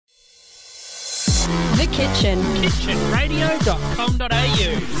The Kitchen.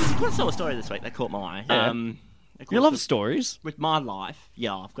 Kitchenradio.com.au. I saw a story this week that caught my eye. Yeah. You love stories. With my life,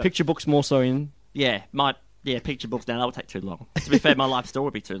 I've got Picture books more so in. picture books now. That would take too long. To be fair, my life story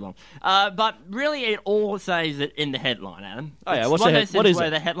would be too long. But really, it all says it in the headline, Adam. Oh, yeah. It's What one is of those things it?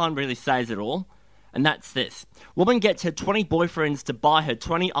 where the headline really says it all, and that's this. Woman gets her 20 boyfriends to buy her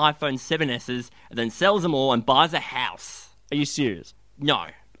 20 iPhone 7Ss and then sells them all and buys a house. Are you serious? No.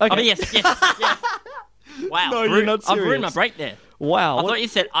 Okay. I mean, yes. Wow. No, you're not I've ruined serious. my break there. Wow. I thought you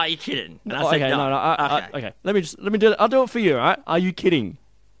said, "Are you kidding?" And I Oh, said, okay, "No." Okay. Let me do it. I'll do it for you, all right? Are you kidding?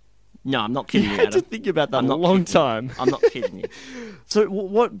 No, I'm not kidding You you, had to Adam. think about that I'm a not long kidding. time. I'm not kidding you. So,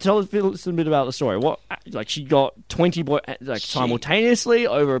 tell us a little bit about the story. What, like, she got 20 simultaneously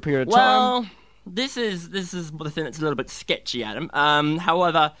over a period of time? Well, this is the thing that's a little bit sketchy, Adam.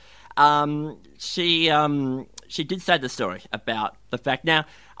 However, she did say the story about the fact. Now,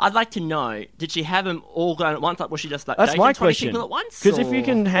 I'd like to know: did she have them all going at once? Like, was she just like That's dating my 20 question. people at once? Because if or you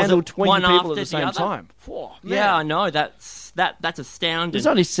can was handle it 20 one people after at the same other? time. Yeah, I know. That's astounding. There's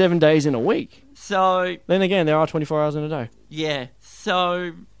only 7 days in a week. So Then again, there are 24 hours in a day. yeah.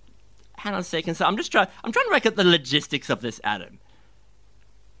 So hang on a second. So I'm trying to work out the logistics of this, Adam.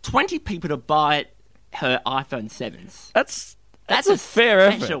 20 people to buy her iPhone 7s. That's That's a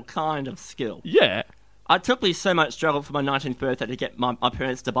fair special effort. kind of skill. Yeah. It took me so much struggle for my 19th birthday to get my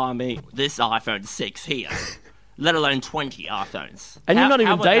parents to buy me this iPhone 6 here, let alone 20 iPhones. And you're not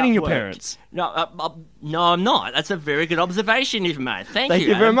even would that dating your work? parents. No, no, I'm not. That's a very good observation you've made. Thank Thank you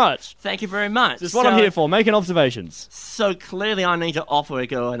you very Adam. much. Thank you very much. That's what I'm here for, making observations. So clearly I need to offer a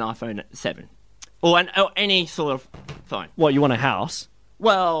girl an iPhone 7. Or any sort of phone. What, you want a house?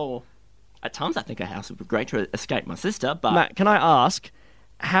 Well, at times I think a house would be great to escape my sister, but... Matt, can I ask,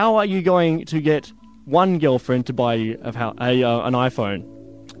 how are you going to get one girlfriend to buy you an iPhone?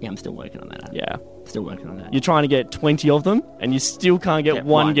 Yeah, I'm still working on that. Adam. Yeah. Still working on that. You're trying to get 20 of them, and you still can't get Get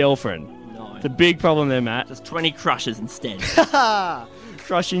one one. girlfriend. No. The big problem there, Matt. Just 20 crushes instead.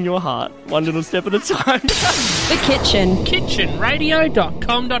 Crushing your heart, one little step at a time. The Kitchen.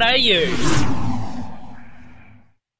 Kitchenradio.com.au